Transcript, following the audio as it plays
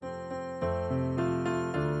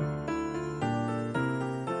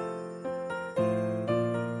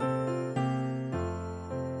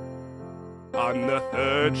On the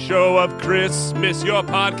third show of Christmas, your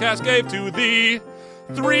podcast gave to thee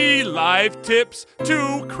 3 life tips,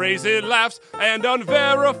 2 crazy laughs, and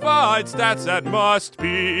unverified stats that must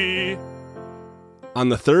be. On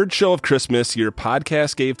the third show of Christmas, your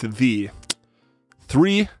podcast gave to thee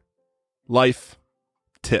 3 life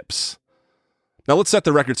tips. Now let's set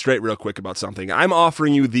the record straight real quick about something. I'm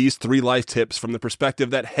offering you these 3 life tips from the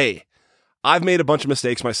perspective that, hey, I've made a bunch of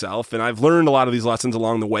mistakes myself, and I've learned a lot of these lessons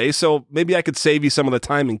along the way, so maybe I could save you some of the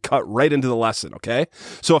time and cut right into the lesson, okay?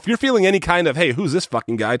 So if you're feeling any kind of, hey, who's this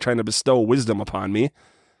fucking guy trying to bestow wisdom upon me,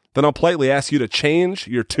 then I'll politely ask you to change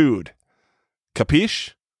your tude.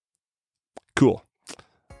 Capiche? Cool.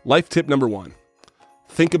 Life tip number 1.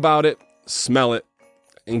 Think about it, smell it,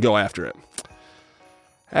 and go after it.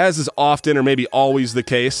 As is often or maybe always the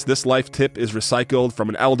case, this life tip is recycled from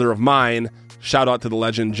an elder of mine. Shout out to the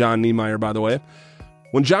legend John Niemeyer, by the way.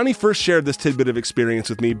 When Johnny first shared this tidbit of experience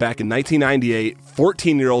with me back in 1998,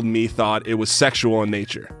 14-year-old me thought it was sexual in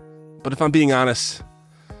nature. But if I'm being honest,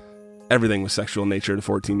 everything was sexual in nature to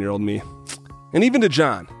 14-year-old me. And even to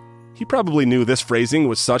John, he probably knew this phrasing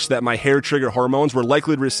was such that my hair trigger hormones were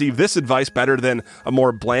likely to receive this advice better than a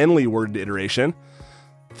more blandly worded iteration.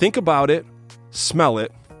 Think about it, smell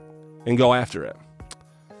it, and go after it.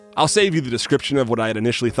 I'll save you the description of what I had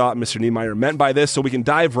initially thought Mr. Niemeyer meant by this so we can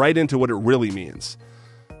dive right into what it really means.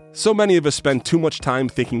 So many of us spend too much time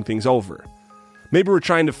thinking things over. Maybe we're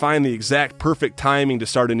trying to find the exact perfect timing to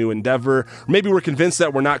start a new endeavor, or maybe we're convinced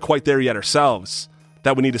that we're not quite there yet ourselves,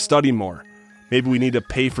 that we need to study more. Maybe we need to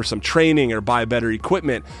pay for some training or buy better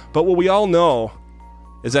equipment, but what we all know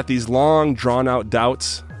is that these long, drawn-out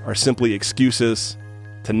doubts are simply excuses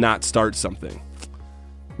to not start something.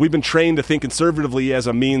 We've been trained to think conservatively as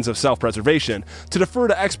a means of self-preservation, to defer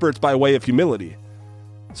to experts by way of humility.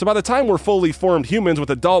 So by the time we're fully formed humans with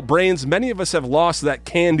adult brains, many of us have lost that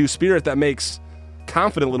can-do spirit that makes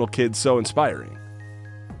confident little kids so inspiring.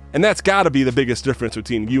 And that's got to be the biggest difference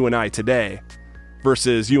between you and I today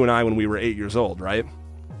versus you and I when we were 8 years old, right?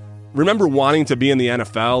 Remember wanting to be in the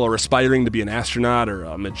NFL or aspiring to be an astronaut or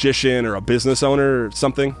a magician or a business owner or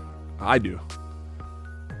something? I do.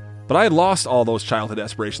 But I had lost all those childhood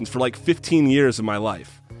aspirations for like 15 years of my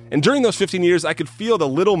life. And during those 15 years, I could feel the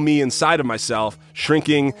little me inside of myself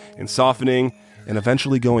shrinking and softening and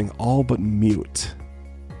eventually going all but mute.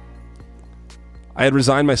 I had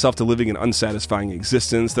resigned myself to living an unsatisfying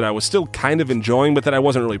existence that I was still kind of enjoying, but that I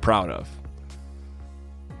wasn't really proud of.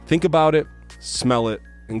 Think about it, smell it,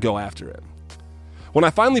 and go after it. When I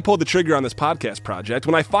finally pulled the trigger on this podcast project,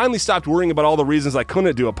 when I finally stopped worrying about all the reasons I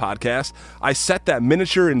couldn't do a podcast, I set that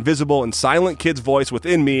miniature, invisible, and silent kid's voice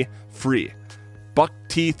within me free. Buck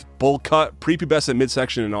teeth, bowl cut, prepubescent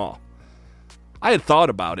midsection, and all. I had thought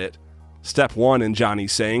about it, step 1 in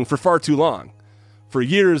Johnny's saying, for far too long. For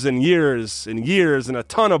years and years and years and a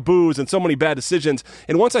ton of booze and so many bad decisions,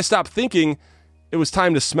 and once I stopped thinking, it was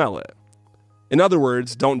time to smell it. In other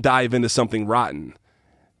words, don't dive into something rotten.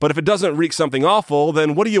 But if it doesn't reek something awful,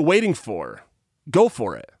 then what are you waiting for? Go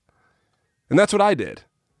for it. And that's what I did.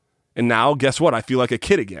 And now, guess what? I feel like a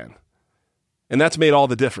kid again. And that's made all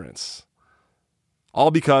the difference. All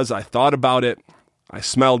because I thought about it, I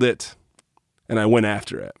smelled it, and I went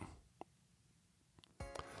after it.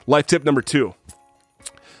 Life tip number 2.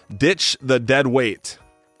 Ditch the dead weight.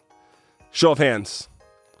 Show of hands.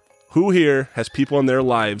 Who here has people in their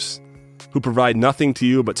lives who provide nothing to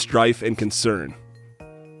you but strife and concern?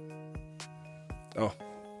 Oh,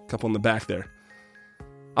 a couple in the back there.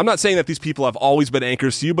 I'm not saying that these people have always been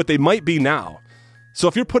anchors to you, but they might be now. So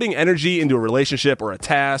if you're putting energy into a relationship or a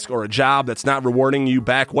task or a job that's not rewarding you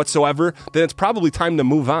back whatsoever, then it's probably time to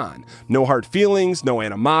move on. No hard feelings, no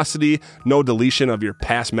animosity, no deletion of your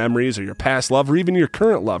past memories or your past love or even your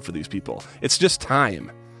current love for these people. It's just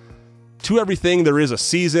time. To everything, there is a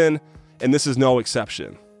season, and this is no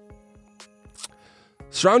exception.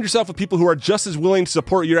 Surround yourself with people who are just as willing to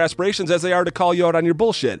support your aspirations as they are to call you out on your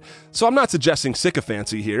bullshit. So I'm not suggesting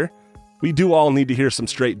sycophancy here. We do all need to hear some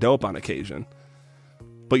straight dope on occasion.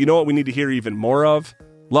 But you know what we need to hear even more of?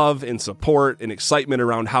 Love and support and excitement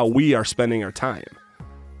around how we are spending our time.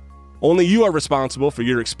 Only you are responsible for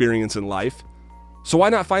your experience in life. So why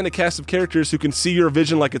not find a cast of characters who can see your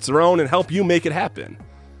vision like it's their own and help you make it happen?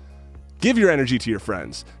 Give your energy to your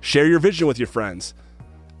friends. Share your vision with your friends.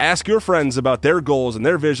 Ask your friends about their goals and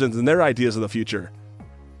their visions and their ideas of the future.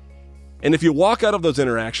 And if you walk out of those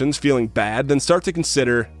interactions feeling bad, then start to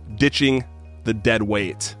consider ditching the dead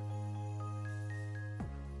weight.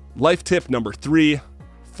 Life tip number 3,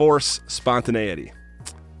 force spontaneity.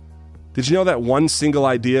 Did you know that one single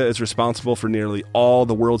idea is responsible for nearly all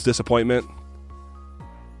the world's disappointment?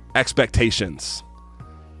 Expectations.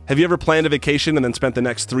 Have you ever planned a vacation and then spent the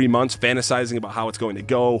next 3 months fantasizing about how it's going to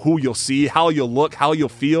go, who you'll see, how you'll look, how you'll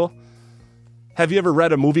feel? Have you ever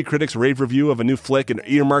read a movie critic's rave review of a new flick and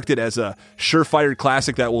earmarked it as a surefire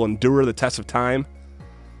classic that will endure the test of time?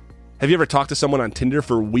 Have you ever talked to someone on Tinder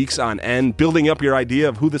for weeks on end, building up your idea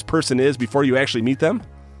of who this person is before you actually meet them?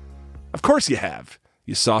 Of course you have,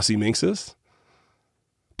 you saucy minxes.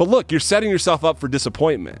 But look, you're setting yourself up for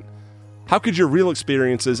disappointment. How could your real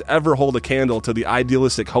experiences ever hold a candle to the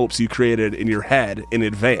idealistic hopes you created in your head in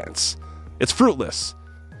advance? It's fruitless.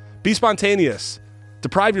 Be spontaneous.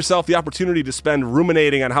 Deprive yourself the opportunity to spend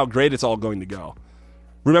ruminating on how great it's all going to go.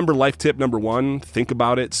 Remember life tip number 1, think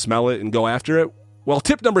about it, smell it, and go after it? Well,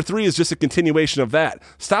 tip number 3 is just a continuation of that.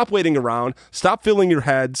 Stop waiting around, stop filling your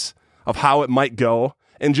heads of how it might go,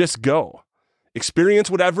 and just go. Experience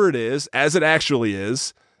whatever it is as it actually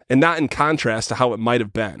is, and not in contrast to how it might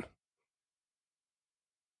have been.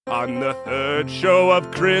 On the third show of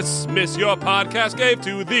Christmas, your podcast gave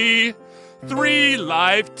to thee 3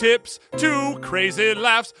 life tips, 2 crazy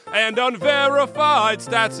laughs, and unverified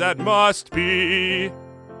stats that must be.